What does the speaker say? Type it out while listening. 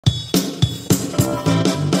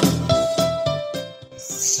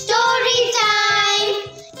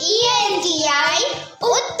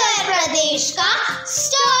उत्तर प्रदेश का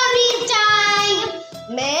story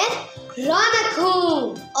time. मैं रौनक हूँ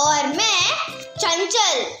और मैं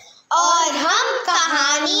चंचल और हम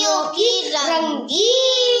कहानियों की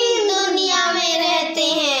रंगीन दुनिया में रहते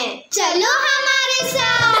हैं। चलो हमारे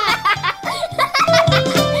साथ।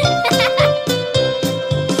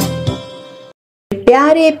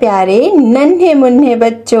 प्यारे प्यारे नन्हे मुन्ने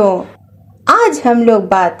बच्चों, आज हम लोग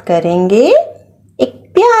बात करेंगे एक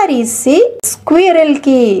प्यारी सी स्क्विरल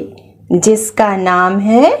की, जिसका नाम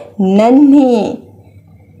है नन्ही।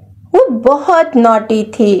 वो बहुत नॉटी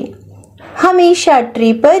थी, हमेशा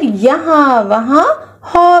ट्री पर यहाँ वहाँ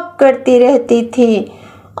हॉप करती रहती थी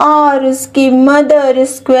और उसकी मदर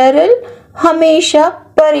स्क्विरल हमेशा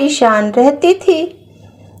परेशान रहती थी।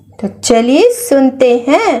 तो चलिए सुनते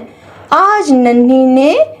हैं आज नन्ही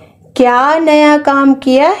ने क्या नया काम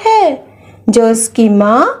किया है जो उसकी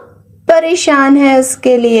माँ परेशान है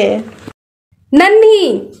उसके लिए।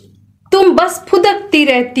 नन्ही, तुम बस फुदकती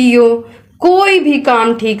रहती हो, कोई भी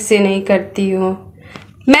काम ठीक से नहीं करती हो।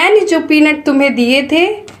 मैंने जो पीनट तुम्हें दिए थे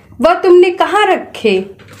वह तुमने कहाँ रखे?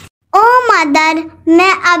 ओ मदर,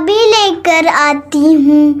 मैं अभी लेकर आती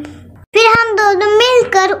हूँ, फिर हम दोनों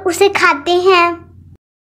मिलकर उसे खाते हैं।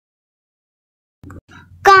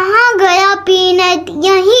 कहाँ गया पीनट?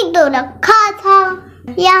 यहीं तो रखा था।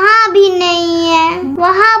 यहाँ भी नहीं है,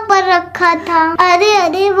 वहाँ पर रखा था।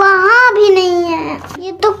 अरे वहाँ भी नहीं है,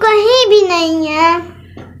 ये तो कहीं भी नहीं है।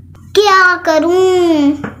 क्या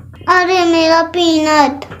करूँ? अरे मेरा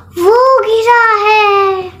पीनट, वो गिरा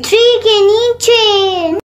है ट्री के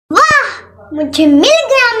नीचे। वाह, मुझे मिल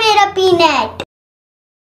गया मेरा पीनट।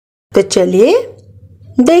 तो चलिए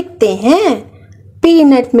देखते हैं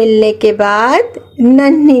पीनट मिलने के बाद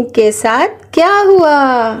नन्ही के साथ क्या हुआ।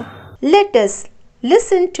 Let us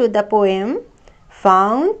listen to the poem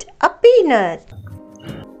Found a Peanut.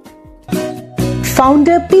 Found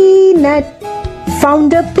a peanut,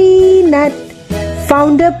 found a peanut,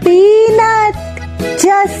 found a peanut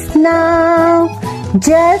just now,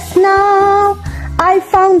 just now. I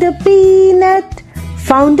found a peanut,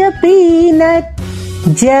 found a peanut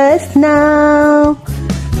just now.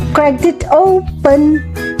 Cracked it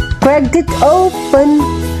open, cracked it open,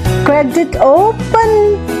 cracked it open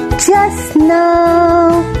just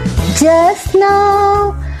now, just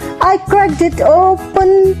now. I cracked it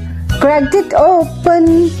open, cracked it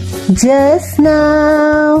open just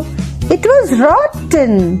now. It was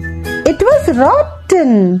rotten, it was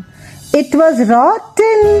rotten, it was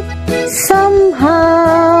rotten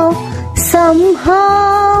somehow,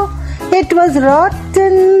 somehow. It was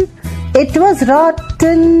rotten, it was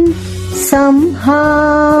rotten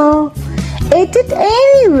somehow. Ate it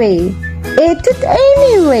anyway, ate it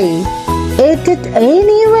anyway, ate it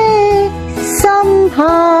anyway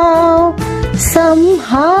somehow,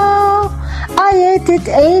 somehow. I ate it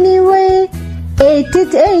anyway, ate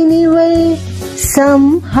it anyway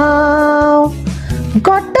somehow.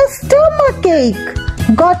 Got a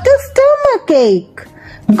stomachache, got a stomachache,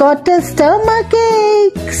 got a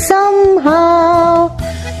stomachache somehow,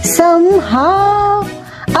 somehow.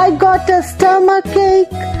 I got a stomachache,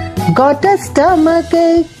 got a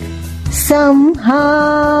stomachache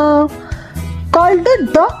somehow. Called the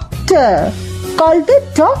doctor, called the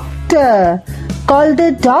doctor, called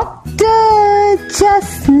the doctor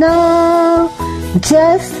just now,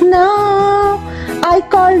 just now. I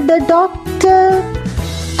called the doctor,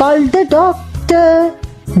 called the doctor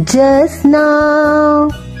just now.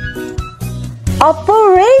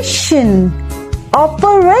 Operation,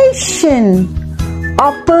 operation,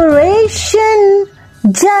 operation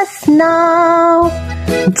just now,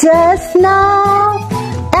 just now.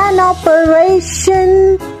 An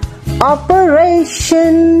operation,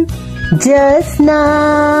 operation just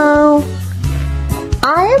now.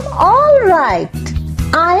 I am all right,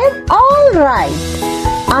 I am all right,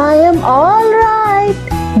 I am all right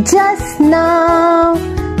just now,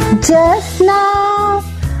 just now.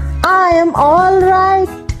 I am all right,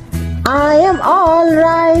 I am all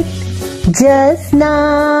right just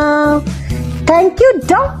now. Thank you,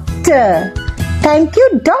 doctor, thank you,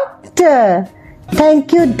 doctor,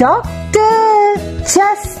 thank you, doctor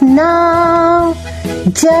just now,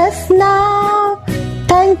 just now.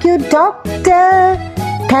 Thank you, doctor,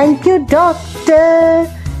 thank you, doctor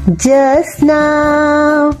just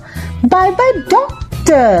now. Bye bye,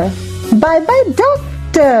 doctor, bye bye,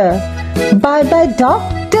 doctor, bye bye,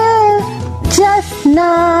 doctor just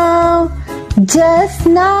now, just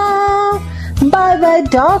now. Bye bye,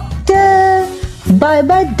 doctor, bye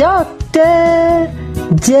bye, doctor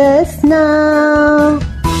just now.